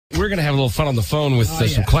we're going to have a little fun on the phone with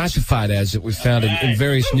some classified ads that we found in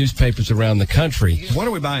various newspapers around the country. What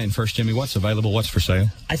are we buying first, Jimmy? What's available? What's for sale?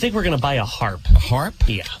 I think we're going to buy a harp. A harp?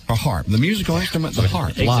 Yeah. A harp. The musical instrument, the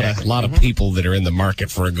harp. Exactly. A lot of people that are in the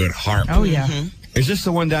market for a good harp. Oh, yeah. Is this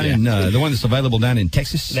the one down in, the one that's available down in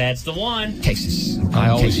Texas? That's the one. Texas. I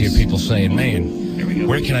always hear people saying, man,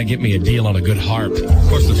 where can I get me a deal on a good harp? Of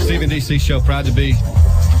course, the Stephen D.C. Show, proud to be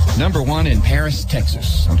 #1 in Paris,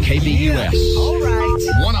 Texas, on KBUS. All right.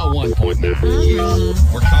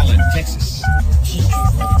 101.9. We're calling Texas.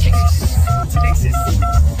 Texas.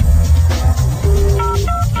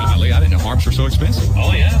 Golly, I didn't know harps were so expensive.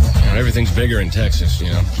 Oh, yeah. Everything's bigger in Texas, you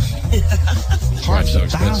know. Harp's so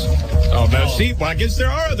expensive. Oh, now see, well, I guess there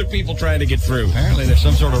are other people trying to get through. Apparently, there's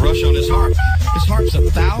some sort of rush on this harp. This harp's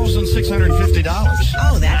 $1,650.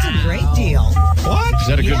 Oh, that's a great deal. What? Is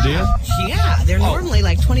that a good deal? Yeah, they're normally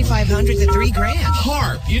like $2,500 to $3,000.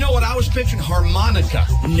 Harp. You know what I was picturing? Harmonica.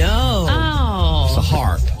 No. It's a Oh,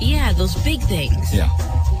 harp. yeah, those big things. Yeah.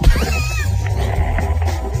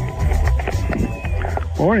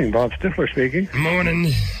 Morning, Bob Stifler speaking.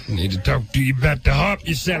 Morning. Need to talk to you about the harp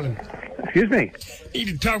you're selling. Excuse me. Need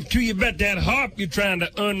to talk to you about that harp you're trying to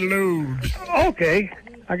unload. Okay.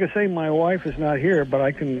 I can say my wife is not here, but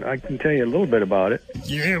I can tell you a little bit about it.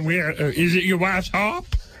 Yeah, is it your wife's harp?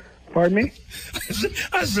 Pardon me?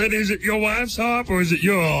 I said, is it your wife's harp or is it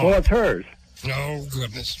your harp? Well, it's hers. Oh,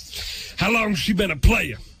 goodness. How long's she been a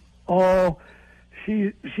player? Oh,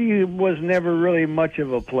 she was never really much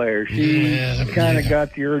of a player. She kind of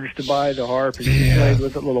got the urge to buy the harp, and she played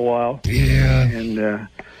with it a little while. Yeah. And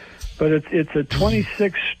but it's a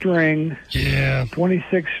 26 string. Yeah.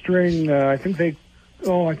 26 string. I think they.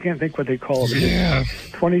 Oh, I can't think what they call it. Yeah.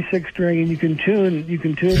 26 string, and you can tune the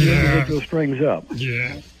individual strings up.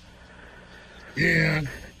 Yeah. Yeah.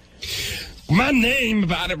 My name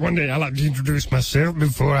about it one day, I like to introduce myself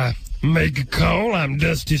before I make a call. I'm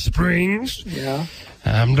Dusty Springs. Yeah.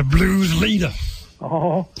 I'm the blues leader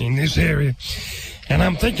Oh. in this area. And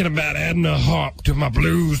I'm thinking about adding a harp to my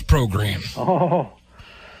blues program. Oh.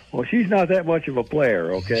 Well, she's not that much of a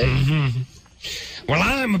player, okay? Mm-hmm. Well,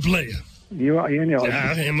 I'm a player. You know.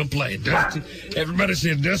 I am a player. Dusty. Everybody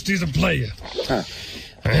says Dusty's a player. Huh.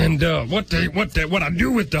 And what I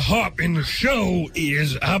do with the harp in the show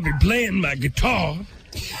is I'll be playing my guitar,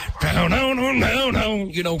 down,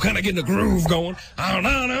 you know, kind of getting the groove going. I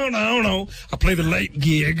play the late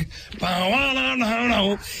gig,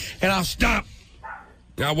 and I'll stop.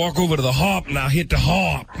 I'll walk over to the harp and I'll hit the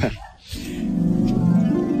harp.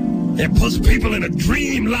 It puts people in a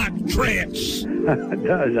dream-like trance. It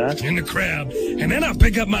does, huh? In the crowd. And then I'll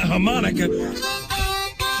pick up my harmonica.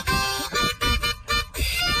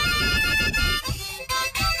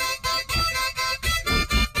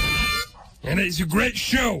 And it's a great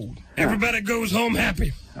show. Everybody goes home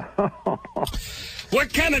happy.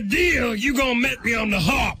 What kind of deal you gonna make me on the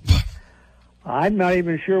harp? I'm not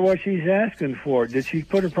even sure what she's asking for. Did she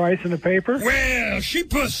put a price in the paper? Well, she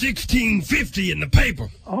put $1,650 in the paper.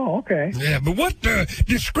 Oh, okay. Yeah, but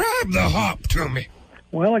describe the harp to me.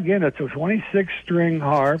 Well, again, it's a 26-string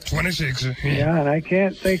harp. 26. Yeah, and I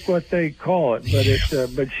can't think what they call it, but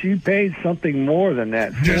but she paid something more than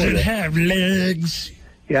that for Does it it. have legs?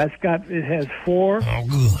 Yeah, it has four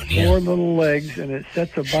little legs, and it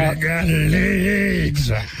sets about. She got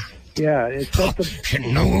legs. Yeah, it sets She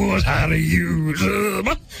knows how to use them.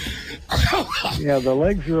 Yeah, the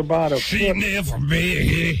legs are about a She foot. never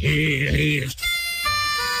missed.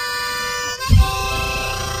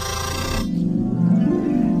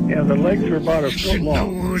 Yeah, the legs are about a She foot long.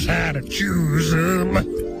 knows how to choose them.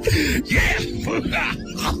 Yeah.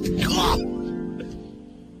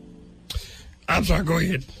 I'm sorry, go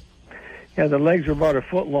ahead. Yeah, the legs are about a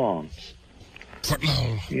foot long. Foot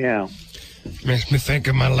long. Yeah. Makes me think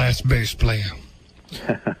of my last bass player.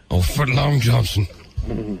 Oh, Footlong Johnson.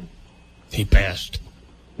 He passed.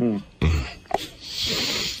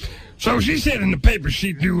 So she said in the paper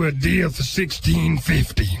she'd do a deal for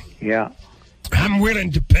 $1,650. Yeah. I'm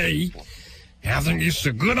willing to pay. I think it's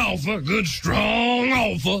a good offer, a good, strong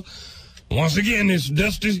offer. Once again, it's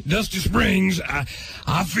Dusty Springs.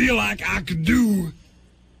 I feel like I could do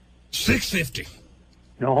 $650.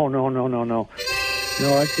 No.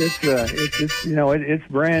 No, it's you know it's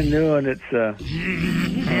brand new, and it's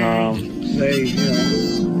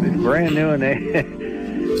it's brand new, and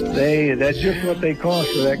that's just what they cost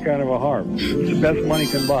for that kind of a harp. It's the best money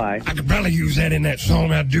can buy. I could probably use that in that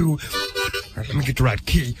song I do. Let me get the right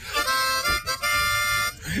key.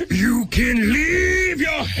 You can leave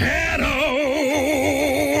your hat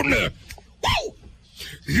on. Woo!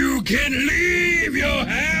 You can leave your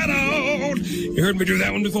hat on. You heard me do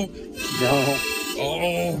that one before? No.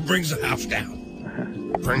 Oh, brings the house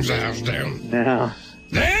down. Brings the house down. Now,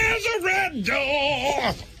 There's a red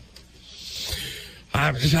door.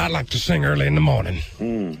 I like to sing early in the morning.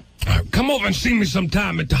 Come over and see me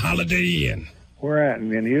sometime at the Holiday Inn. where at?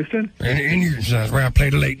 In Houston? In Houston, that's where I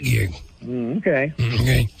played a late gig. Okay.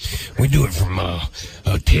 Okay. We do it from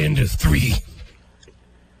 10 to 3.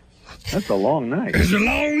 That's a long night. It's a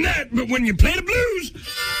long night, but when you play the blues,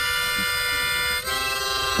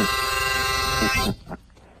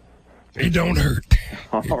 it don't hurt.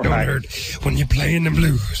 It don't hurt when you're playing the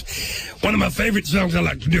blues. One of my favorite songs I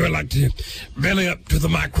like to do, I like to belly up to the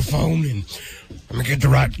microphone and let me get the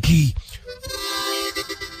right key.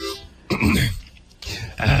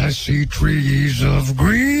 I see trees of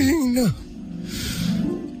green.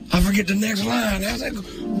 I forget the next line. How's that go?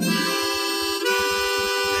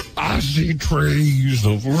 I see trees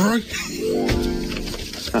of green.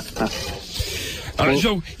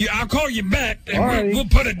 So I'll call you back and we'll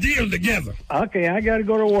put a deal together. Okay, I got to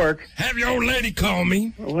go to work. Have your old lady call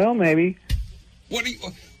me. Well, maybe. What do you...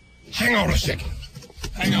 Hang on a second.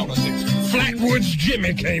 Flatwoods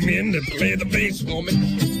Jimmy came in to play the bass for me.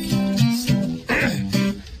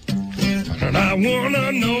 And I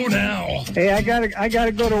wanna know now. Hey, I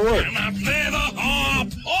gotta go to work. And I play the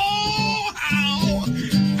harp. Oh,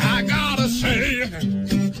 how I gotta say,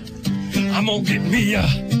 I'm gonna get me a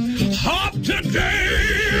harp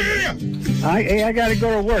today. I gotta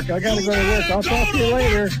go to work. I'll talk to you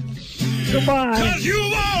later. Goodbye. 'Cause you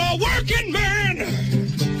are a working man.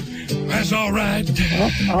 That's all right.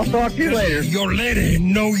 I'll talk to you later. Your lady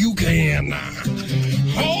know you can.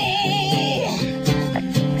 Oh,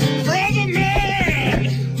 brother man,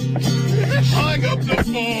 hang up the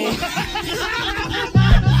phone.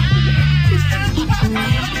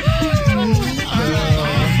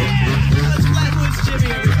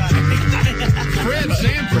 Fred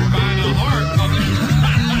Sanford buying a harp.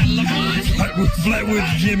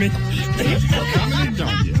 Flatwoods Jimmy.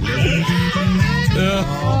 Oh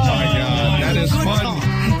my God, that is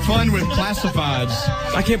fun with classifieds.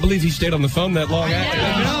 I can't believe he stayed on the phone that long.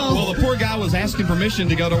 Well, the poor guy was asking permission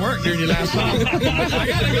to go to work during your last song. I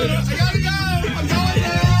gotta go. I'm going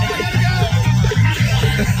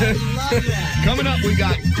there. Coming up, we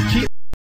got Keith.